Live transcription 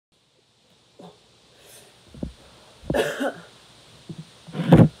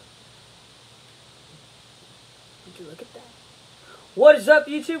What is up,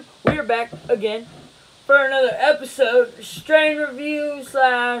 YouTube? We are back again for another episode, strain review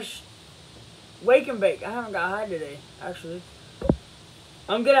slash wake and bake. I haven't got high today, actually.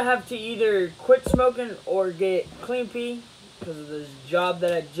 I'm gonna have to either quit smoking or get clean pee because of this job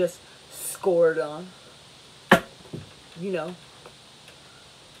that I just scored on. You know.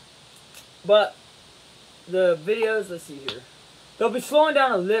 But the videos, let's see here. They'll be slowing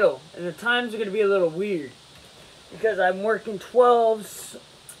down a little, and the times are gonna be a little weird. Because I'm working 12s,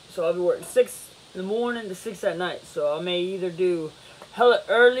 so I'll be working 6 in the morning to 6 at night. So I may either do hella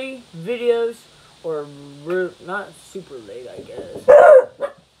early videos or not super late, I guess. Shut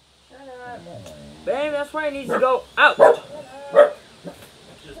up. Babe, that's why it needs to go out. Just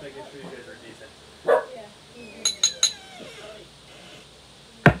making sure you guys are decent.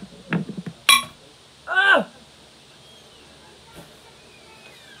 Ah!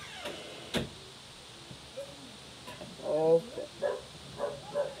 Okay.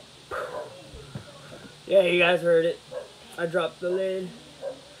 Yeah, you guys heard it. I dropped the lid.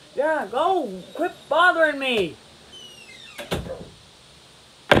 Yeah, go! Quit bothering me!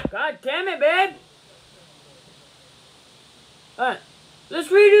 God damn it, babe! Alright, let's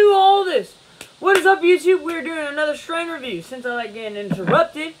redo all this. What is up, YouTube? We're doing another strain review. Since I like getting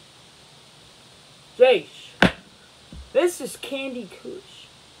interrupted. Jace. This is Candy Kush.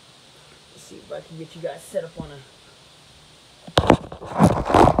 Let's see if I can get you guys set up on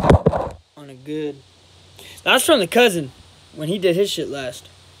a good. That's from the cousin when he did his shit last.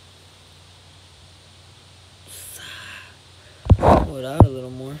 Pull it out a little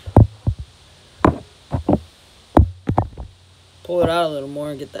more. Pull it out a little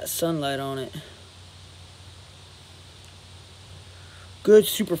more and get that sunlight on it. Good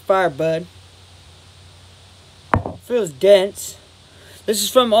super fire, bud. Feels dense. This is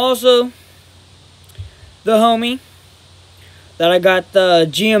from also the homie that I got the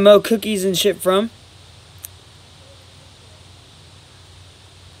GMO cookies and shit from.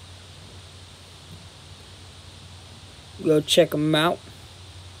 Go check them out.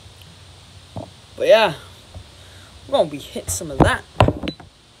 But yeah, we're gonna be hitting some of that,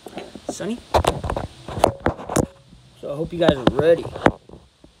 Sonny. So I hope you guys are ready.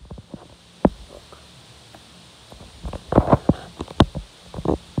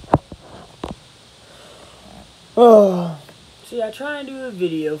 Oh, see, I try and do a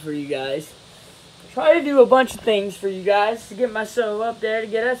video for you guys. I try to do a bunch of things for you guys to get myself up there, to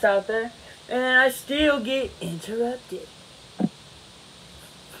get us out there. And then I still get interrupted.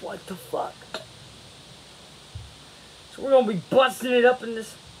 What the fuck? So we're gonna be busting it up in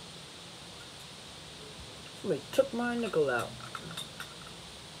this. Somebody took my nickel out.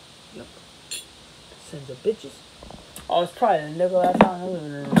 Yep. Sons of bitches. Oh, it's probably the nickel that's out in the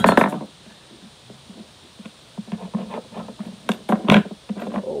living room.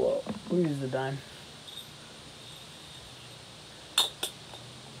 Oh, well, we'll use the dime.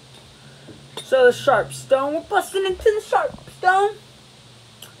 So the sharp stone, we're busting into the sharp stone.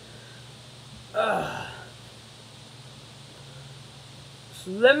 So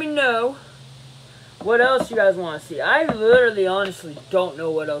let me know what else you guys want to see. I literally, honestly, don't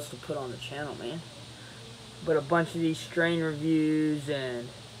know what else to put on the channel, man. But a bunch of these strain reviews and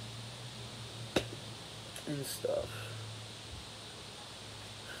stuff.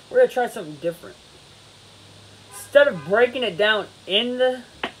 We're gonna try something different. Instead of breaking it down in the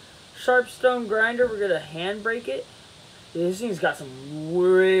sharp stone grinder, we're gonna hand break it. Dude, this thing's got some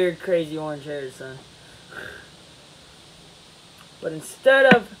weird, crazy orange hairs, son. But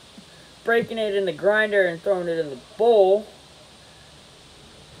instead of breaking it in the grinder and throwing it in the bowl,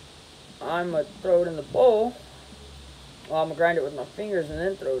 I'm gonna throw it in the bowl. Well, I'm gonna grind it with my fingers and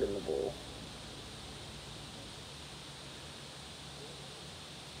then throw it in the bowl.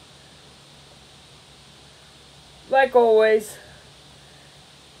 Like always,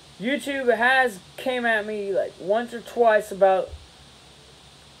 YouTube has came at me like once or twice about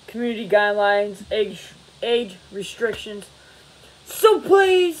community guidelines, age restrictions. So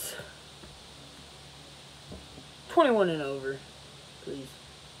please, 21 and over, please.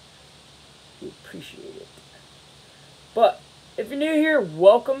 We appreciate it. But if you're new here,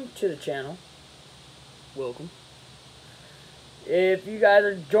 welcome to the channel. Welcome. If you guys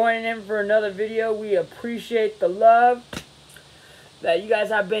are joining in for another video, we appreciate the love that you guys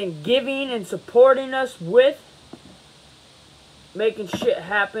have been giving and supporting us with. Making shit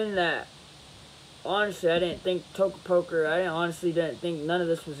happen that, honestly, I didn't think Toka Poker, I honestly didn't think none of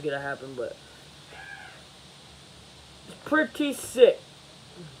this was going to happen, but it's pretty sick.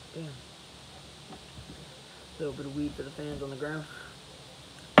 Damn. A little bit of weed for the fans on the ground.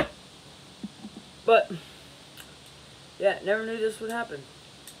 But Yeah, never knew this would happen.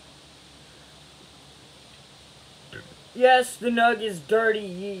 Yes, the nug is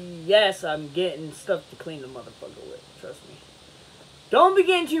dirty. Yes, I'm getting stuff to clean the motherfucker with. Trust me. Don't be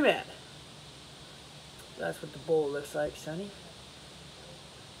getting too mad. That's what the bowl looks like, Sonny.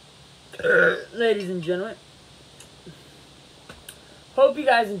 Ladies and gentlemen. Hope you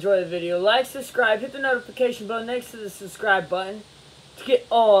guys enjoy the video. Like, subscribe, hit the notification bell next to the subscribe button to get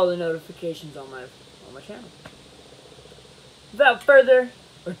all the notifications on my channel. Without further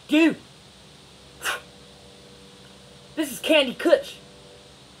ado, this is Candy Kush.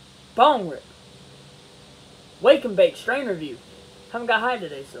 Bong Rip. Wake and Bake Strain Review. Haven't got high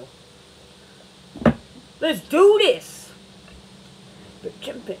today, so let's do this.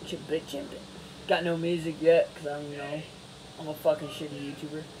 Got no music yet, because I'm a fucking shitty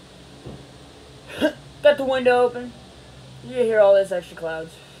YouTuber. Got the window open. You hear all this extra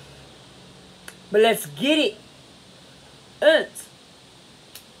clouds. But let's get it. That's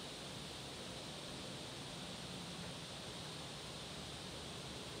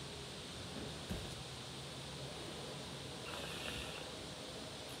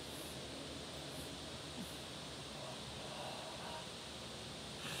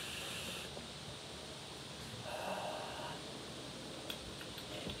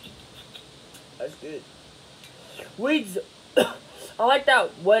good. Weeds. I like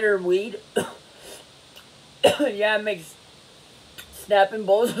that wetter weed. Yeah, it makes snapping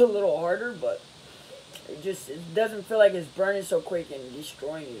bowls a little harder, but it doesn't feel like it's burning so quick and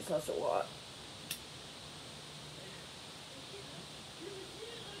destroying you. It's not so hot.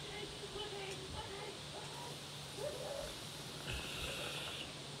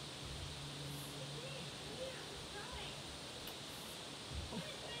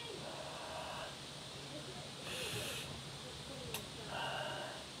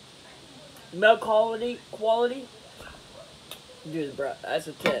 Milk quality, dude, bro, that's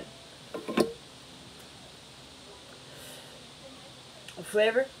a 10.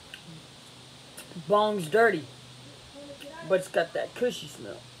 Flavor, Bong's dirty, but it's got that cushy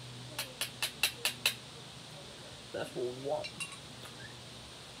smell. That's what we want.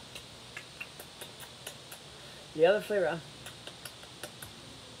 The other flavor,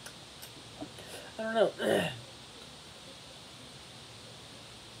 I don't know.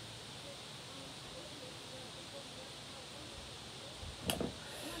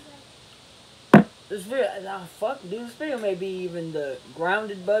 This video, fuck, dude, this video may be even the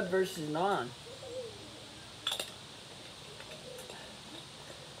grounded bud versus non.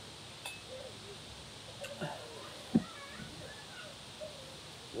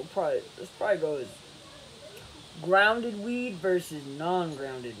 Let's probably go as grounded weed versus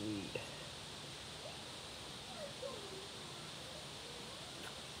non-grounded weed.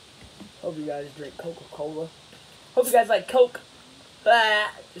 Hope you guys drink Coca-Cola. Hope you guys like Coke.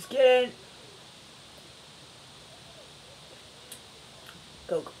 Just kidding.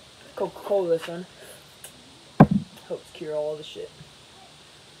 Coca-Cola, son. Helps cure all the shit.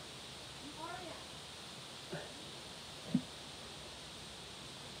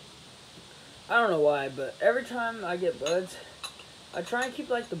 I don't know why, but every time I get buds, I try and keep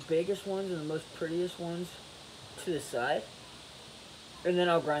like the biggest ones and the most prettiest ones to the side. And then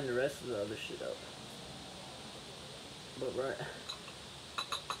I'll grind the rest of the other shit up. But right,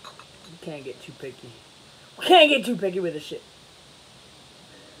 you can't get too picky. We can't get too picky with this shit.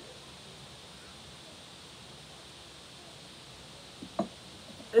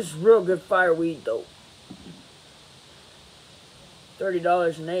 This is real good fire weed though.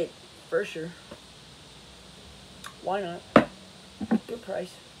 $30 an 8 for sure. Why not? Good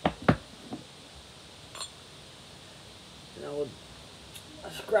price. Now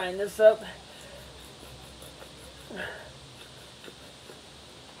let's grind this up.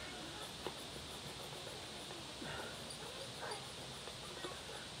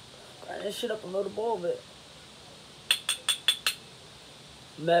 Grind this shit up and load a bowl of it.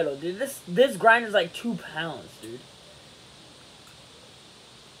 Metal, dude. This grinder's like 2 pounds, dude.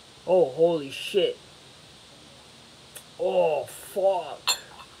 Oh, holy shit. Oh, fuck.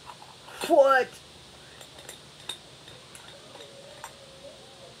 What?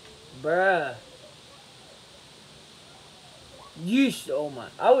 Bruh. Oh my.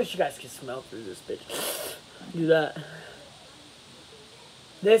 I wish you guys could smell through this bitch. Do that.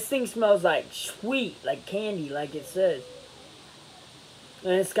 This thing smells like sweet, like candy, like it says.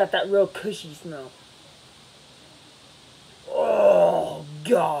 And it's got that real cushy smell. Oh,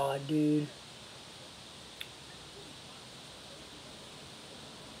 God, dude.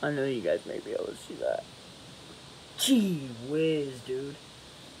 I know you guys may be able to see that. Gee whiz, dude.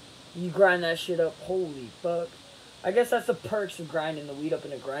 You grind that shit up, holy fuck. I guess that's the perks of grinding the weed up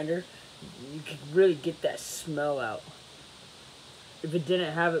in a grinder. You can really get that smell out. If it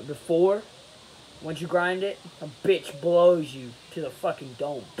didn't have it before, once you grind it, a bitch blows you to the fucking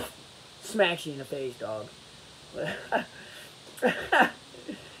dome. Smacks you in the face, dog.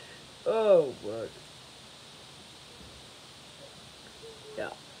 Oh, fuck. Yeah.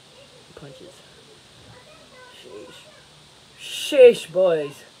 Punches. Sheesh. Sheesh,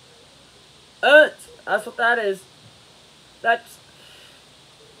 boys. That's what that is. That's...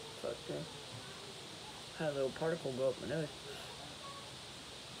 Fuck, man. Had a little particle go up my nose.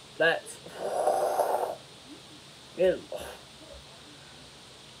 That's...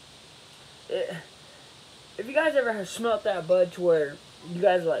 If you guys ever have smelt that bud to where you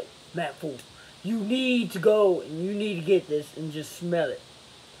guys are like, man, fool, you need to go and you need to get this and just smell it.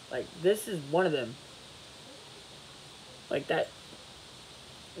 Like, this is one of them. Like that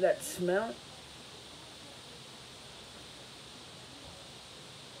smell.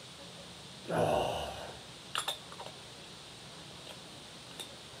 Oh.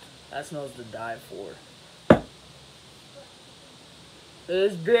 That smells to die for.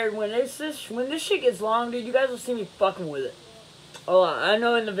 This beard, when this shit gets long, dude, you guys will see me fucking with it. Oh, I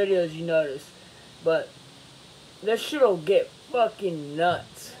know in the videos you notice, but this shit'll get fucking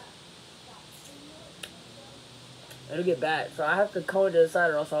nuts. It'll get bad, so I have to comb it to the side,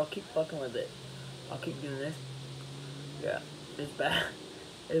 or else I'll keep fucking with it. I'll keep doing this. Yeah, it's bad.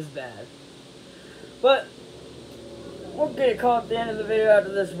 It's bad. But we'll get it caught at the end of the video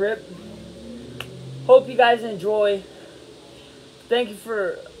after this rip. Hope you guys enjoy. Thank you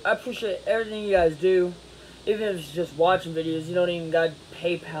for, I appreciate everything you guys do. Even if it's just watching videos, you don't even got to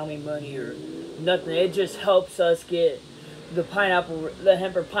PayPal me money or nothing. It just helps us get the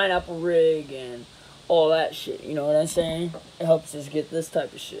Hemper pineapple rig and all that shit. You know what I'm saying? It helps us get this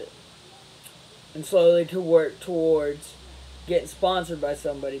type of shit. And slowly to work towards getting sponsored by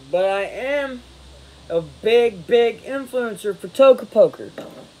somebody. But I am a big influencer for Toka Poker.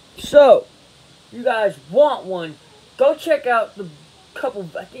 So, you guys want one, go check out the couple,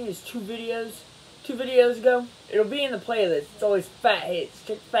 I think it's two videos ago. It'll be in the playlist. It's always Fat Hits.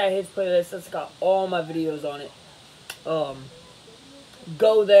 Check the Fat Hits playlist. That's got all my videos on it.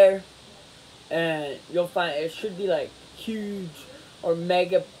 Go there and you'll find it should be like huge or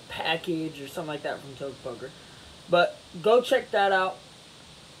mega package or something like that from Toka Poker. But go check that out.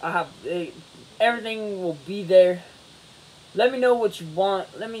 I have everything will be there. Let me know what you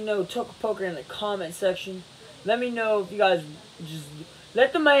want. Let me know Toka Poker in the comment section. Let me know if you guys just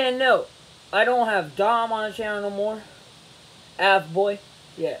let the man know. I don't have Dom on the channel no more. Av boy,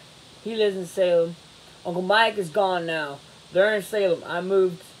 yeah, he lives in Salem. Uncle Mike is gone now. They're in Salem. I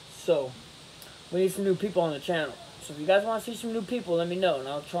moved, so we need some new people on the channel. So if you guys want to see some new people, let me know, and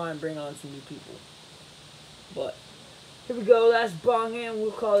I'll try and bring on some new people. But here we go. That's bong in.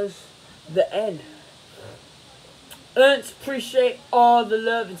 We'll call this the end. Appreciate all the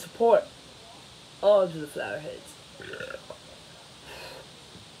love and support. All to the flower heads.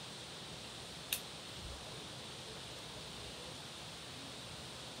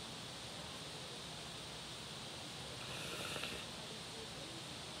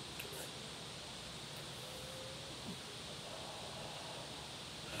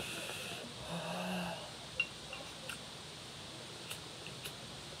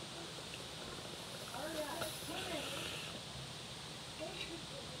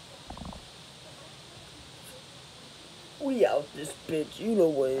 We out this bitch. You know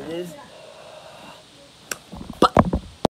what it is.